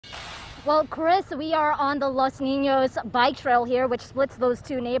Well, Chris, we are on the Los Niños bike trail here, which splits those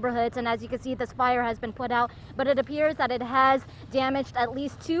two neighborhoods. And as you can see, this fire has been put out, but it appears that it has damaged at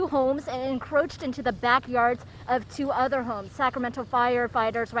least 2 homes and encroached into the backyards of 2 other homes. Sacramento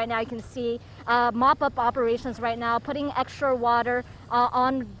firefighters right now, you can see mop-up operations right now, putting extra water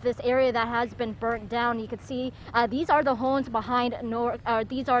on this area that has been burnt down. You can see these are the homes behind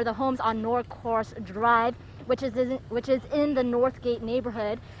these are the homes on North Course Drive, which is in the Northgate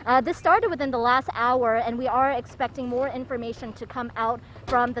neighborhood. This started within the last hour, and we are expecting more information to come out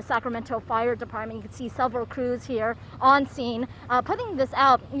from the Sacramento Fire Department. You can see several crews here on scene putting this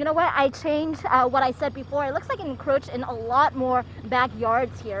out. You know what? I changed what I said before. It looks like it encroached in a lot more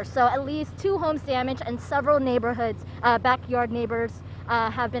backyards here. So at least 2 homes damaged and several neighborhoods, backyard neighbors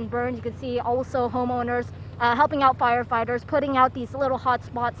have been burned. You can see also homeowners helping out firefighters, putting out these little hot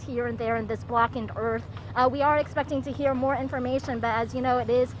spots here and there in this blackened earth. We are expecting to hear more information, but as you know, it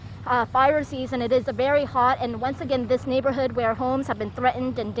is fire season. It is very hot, and once again, this neighborhood where homes have been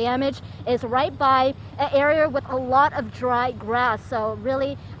threatened and damaged is right by an area with a lot of dry grass. So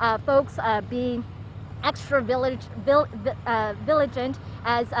really, folks, be extra vigilant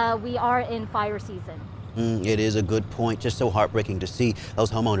as we are in fire season. It is a good point. Just so heartbreaking to see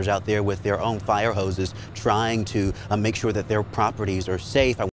those homeowners out there with their own fire hoses trying to make sure that their properties are safe.